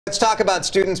Let's talk about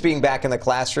students being back in the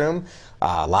classroom.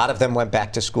 A lot of them went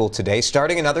back to school today,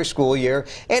 starting another school year,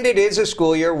 and it is a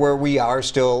school year where we are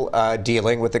still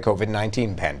dealing with the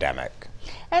COVID-19 pandemic.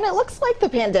 And it looks like the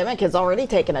pandemic has already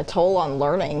taken a toll on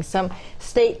learning. Some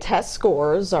state test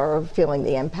scores are feeling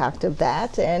the impact of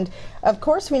that. And of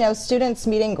course, we know students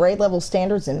meeting grade level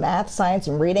standards in math, science,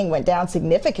 and reading went down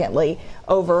significantly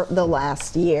over the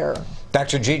last year.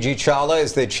 Dr. Gigi Chawla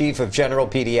is the Chief of General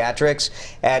Pediatrics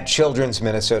at Children's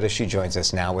Minnesota. She joins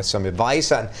us now with some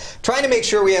advice on trying to make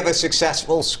sure we have a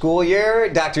successful school year.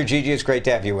 Dr. Gigi, it's great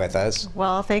to have you with us.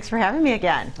 Well, thanks for having me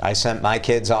again. I sent my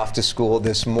kids off to school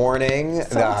this morning.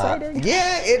 So exciting.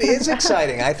 Yeah, it is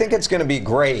exciting. I think it's going to be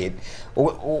great.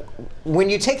 When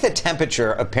you take the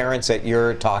temperature of parents that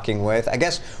you're talking with, I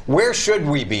guess, where should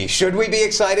we be? Should we be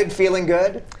excited, feeling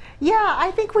good? Yeah, I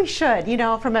think we should. You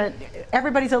know,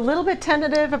 everybody's a little bit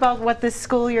tentative about what this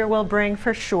school year will bring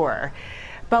for sure.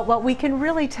 But what we can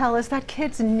really tell is that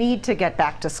kids need to get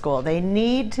back to school. They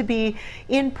need to be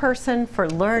in person for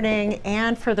learning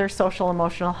and for their social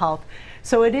emotional health.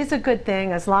 So it is a good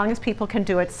thing as long as people can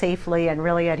do it safely and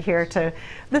really adhere to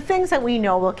the things that we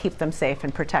know will keep them safe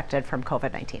and protected from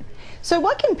COVID-19. So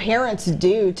what can parents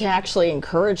do to actually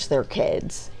encourage their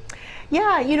kids?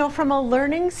 Yeah, you know, from a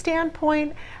learning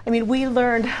standpoint, I mean, we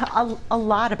learned a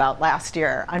lot about last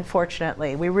year,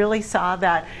 unfortunately. We really saw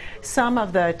that some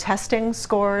of the testing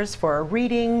scores for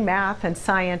reading, math, and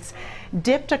science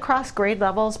dipped across grade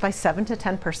levels by 7 to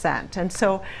 10%. And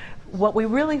so what we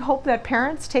really hope that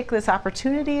parents take this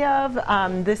opportunity of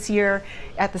this year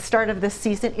at the start of this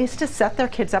season is to set their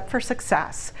kids up for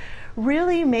success.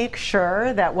 Really make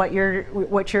sure that what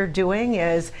you're doing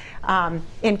is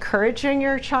encouraging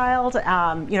your child.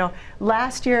 You know,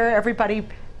 last year everybody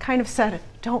kind of said,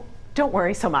 don't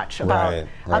worry so much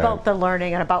about the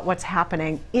learning and about what's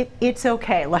happening. It's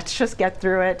okay. Let's just get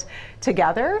through it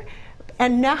together.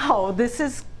 And now this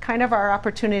is kind of our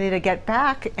opportunity to get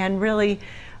back and really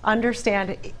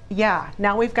understand, yeah,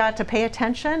 now we've got to pay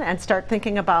attention and start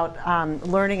thinking about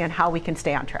learning and how we can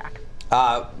stay on track.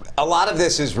 A lot of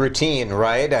this is routine,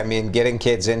 right? I mean, getting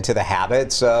kids into the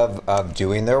habits of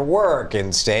doing their work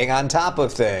and staying on top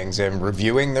of things and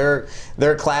reviewing their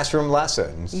classroom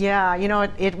lessons. Yeah, you know,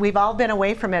 we've all been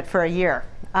away from it for a year.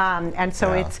 And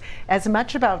so it's as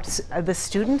much about the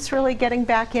students really getting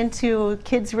back into,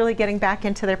 kids really getting back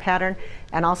into their pattern,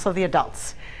 and also the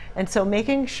adults. And so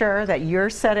making sure that you're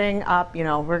setting up, you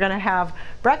know, we're going to have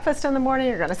breakfast in the morning,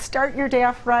 you're going to start your day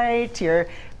off right, you're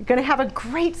going to have a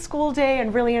great school day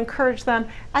and really encourage them,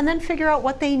 and then figure out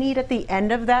what they need at the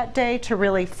end of that day to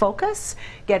really focus,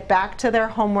 get back to their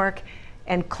homework,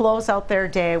 and close out their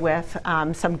day with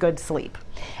some good sleep.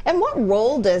 And what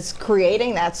role does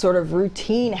creating that sort of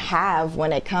routine have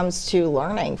when it comes to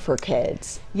learning for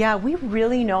kids? Yeah, we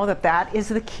really know that that is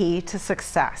the key to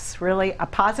success. Really a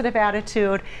positive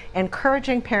attitude,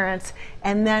 encouraging parents,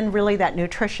 and then really that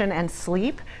nutrition and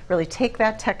sleep. Really take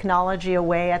that technology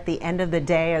away at the end of the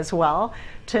day as well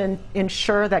to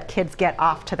ensure that kids get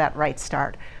off to that right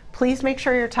start. Please make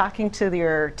sure you're talking to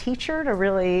your teacher to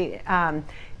really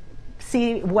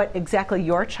see what exactly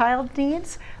your child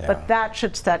needs, but that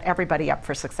should set everybody up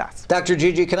for success. Dr.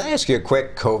 Gigi, can I ask you a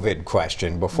quick COVID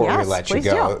question before we let you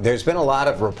go? Do. There's been a lot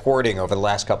of reporting over the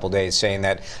last couple of days saying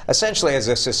that essentially as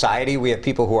a society we have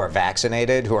people who are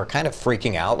vaccinated who are kind of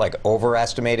freaking out, like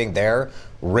overestimating their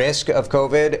risk of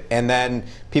COVID, and then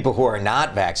people who are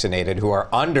not vaccinated who are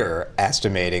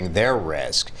underestimating their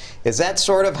risk. Is that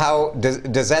sort of how,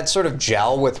 does that sort of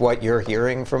gel with what you're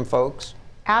hearing from folks?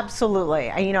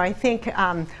 Absolutely. You know, I think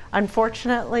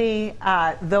unfortunately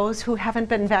those who haven't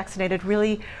been vaccinated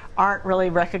really aren't really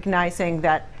recognizing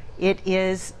that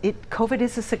COVID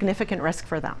is a significant risk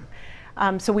for them.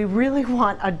 So we really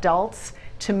want adults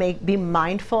to be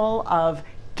mindful of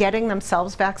getting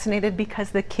themselves vaccinated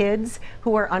because the kids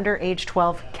who are under age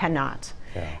 12 cannot.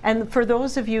 Yeah. And for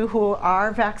those of you who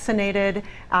are vaccinated,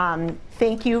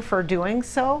 thank you for doing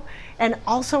so. And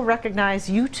also recognize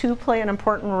you too play an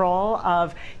important role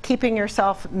of keeping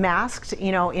yourself masked,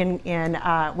 you know,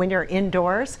 when you're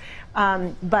indoors.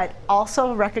 But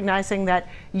also recognizing that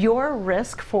your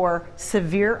risk for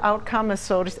severe outcome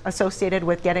associated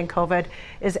with getting COVID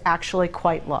is actually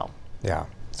quite low. Yeah.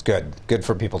 It's good. Good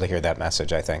for people to hear that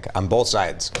message, I think, on both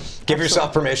sides. Give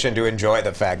yourself permission to enjoy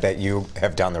the fact that you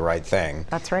have done the right thing.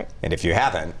 That's right. And if you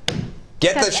haven't,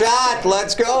 get the shot.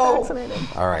 Let's go. Fascinating.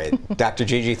 All right. Dr.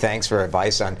 Gigi, thanks for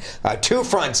advice on two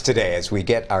fronts today as we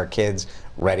get our kids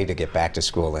ready to get back to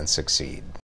school and succeed.